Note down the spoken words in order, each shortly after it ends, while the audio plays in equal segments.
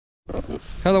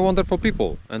Hello wonderful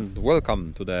people, and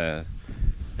welcome to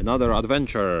another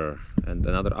adventure and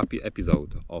another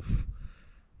episode of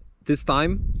this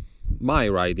time my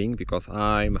riding, because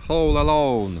I'm all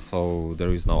alone, so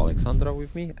there is no Alexandra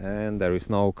with me and there is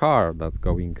no car that's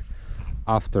going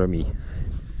after me.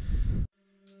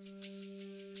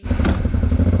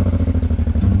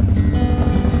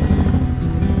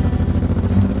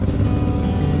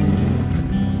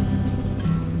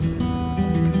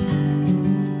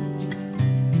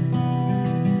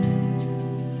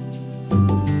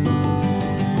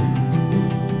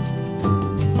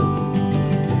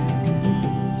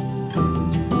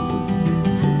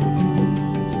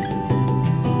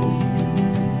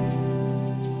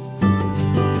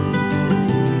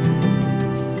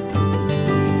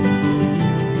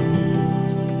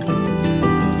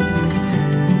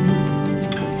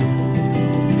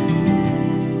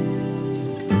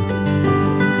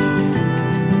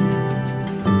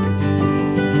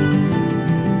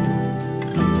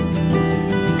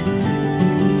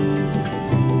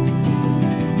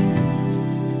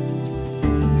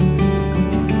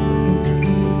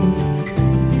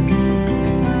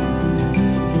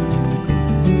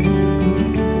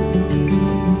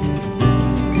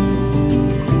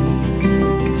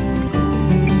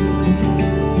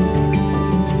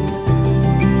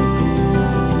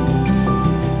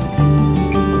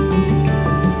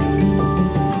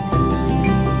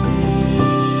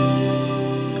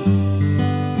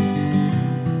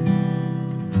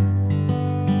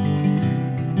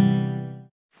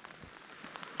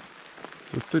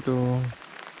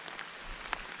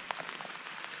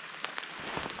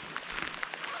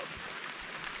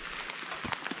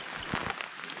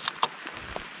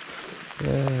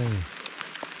 Yay!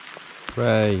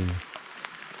 Rain.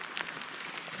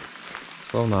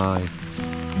 So nice.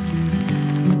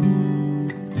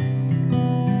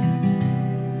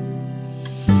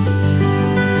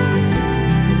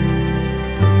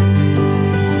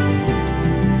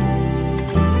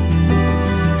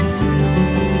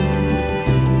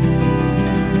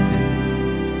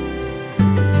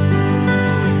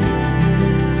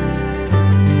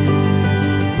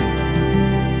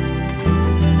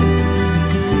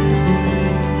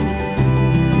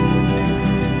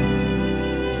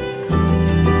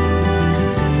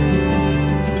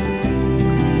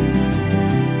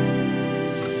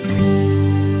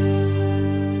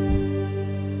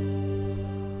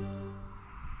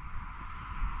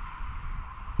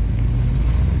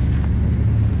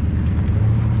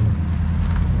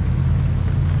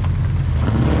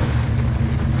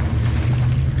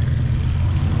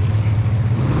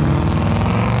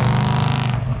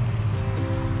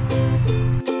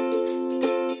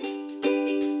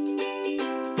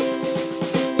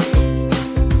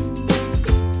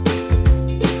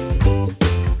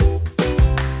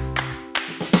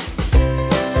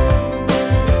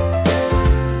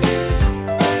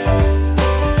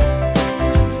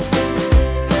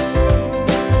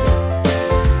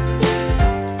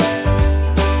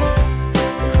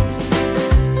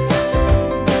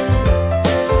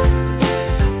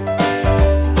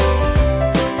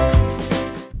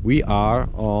 We are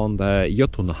on the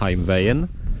Jotunheimvegen,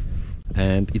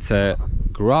 and it's a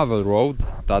gravel road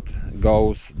that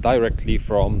goes directly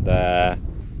from the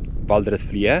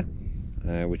Valdresflie,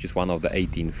 which is one of the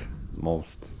 18th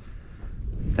most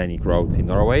scenic roads in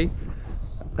Norway,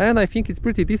 and I think it's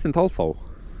pretty decent also.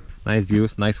 Nice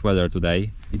views, nice weather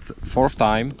today. It's fourth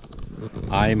time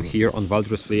I'm here on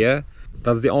Valdresflie.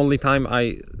 That's the only time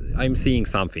I'm seeing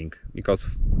something, because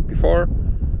before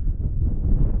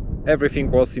everything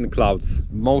was in clouds.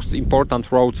 Most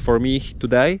important roads for me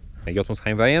today: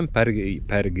 Jotunheimvegen,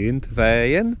 Gynt,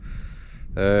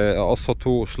 also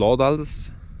to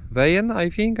Dodaliśmy, I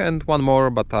think, and one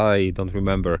more, but I don't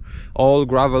remember. All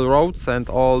gravel roads, and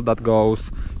all that goes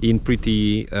in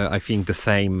pretty, I think, the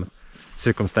same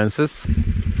circumstances.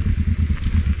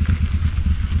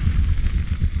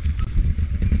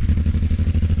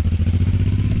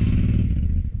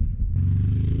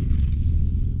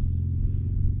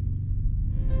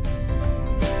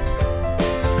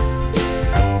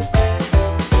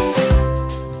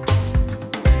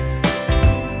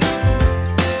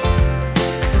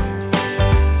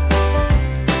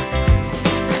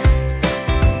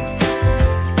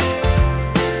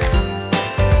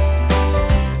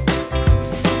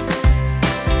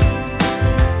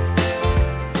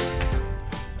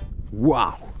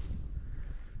 Wow!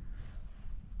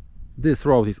 This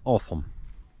road is awesome.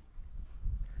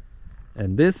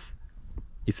 And this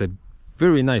is a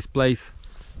very nice place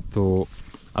to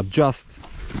adjust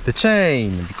the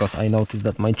chain, because I noticed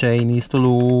that my chain is too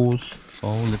loose.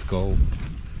 So let's go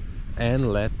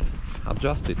and let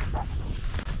adjust it.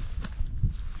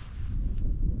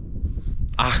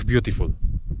 Ah, beautiful.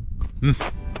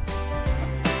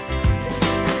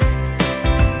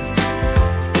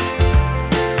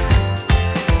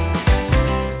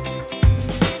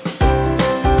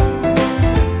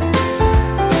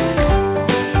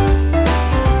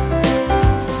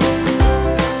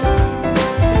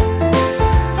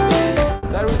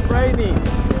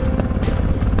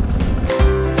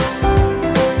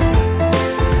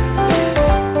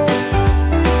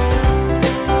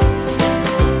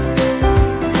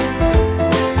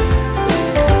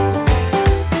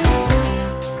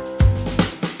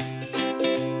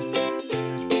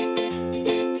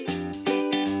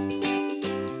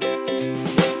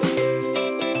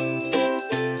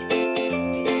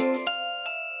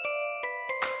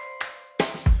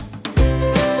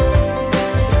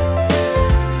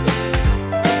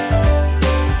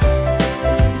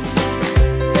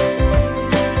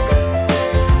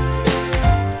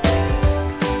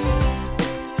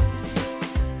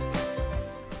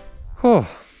 Oh,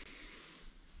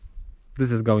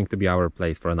 this is going to be our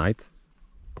place for a night,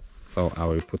 so I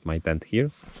will put my tent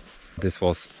here. This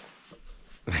was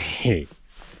a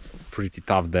pretty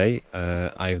tough day.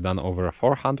 I've done over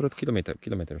 400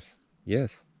 kilometers.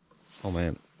 Yes. Oh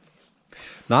man.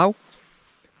 Now,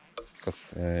 because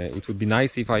it would be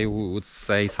nice if I would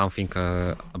say something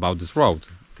about this road.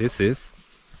 This is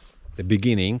the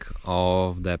beginning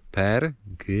of the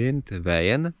Gynt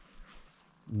Vegen.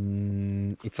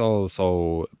 It's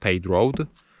also paid road,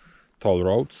 toll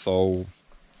road, so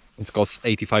it costs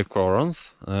 85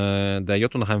 crowns. The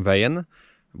Jotunheimvegen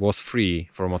was free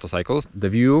for motorcycles. The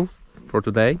view for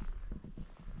today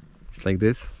is like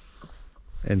this,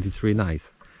 and it's really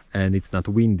nice, and it's not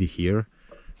windy here,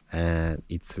 and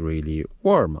it's really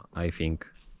warm, I think.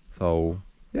 So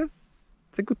yeah,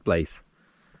 it's a good place.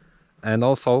 And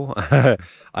also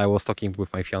I was talking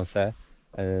with my fiancée,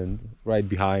 and right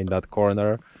behind that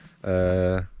corner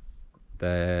the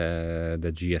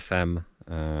GSM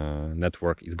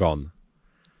network is gone.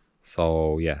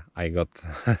 So yeah, I got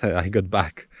I got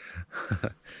back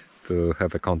to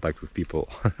have a contact with people.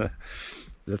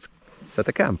 Let's set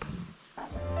a camp.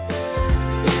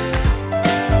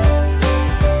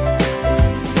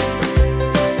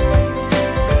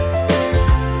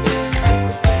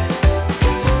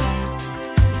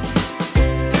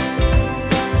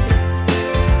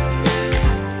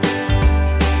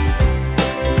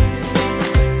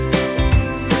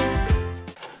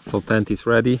 So tent is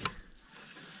ready.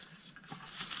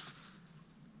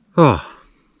 Oh,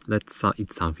 let's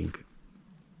eat something.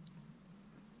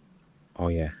 Oh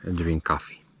yeah, and drink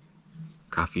coffee.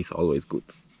 Coffee is always good.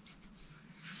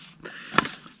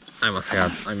 I must say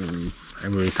I'm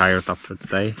really tired after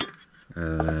today,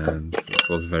 and it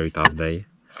was a very tough day.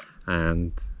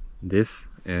 And this,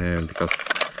 because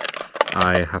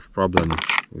I have problem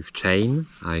with chain,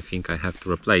 I think I have to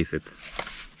replace it.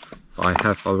 So I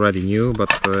have already new, but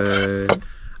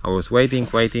I was waiting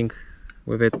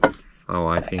with it, so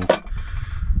I think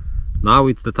now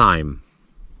it's the time.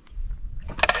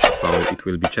 So it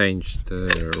will be changed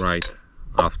right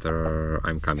after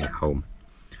I'm coming home.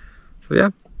 So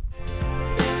yeah,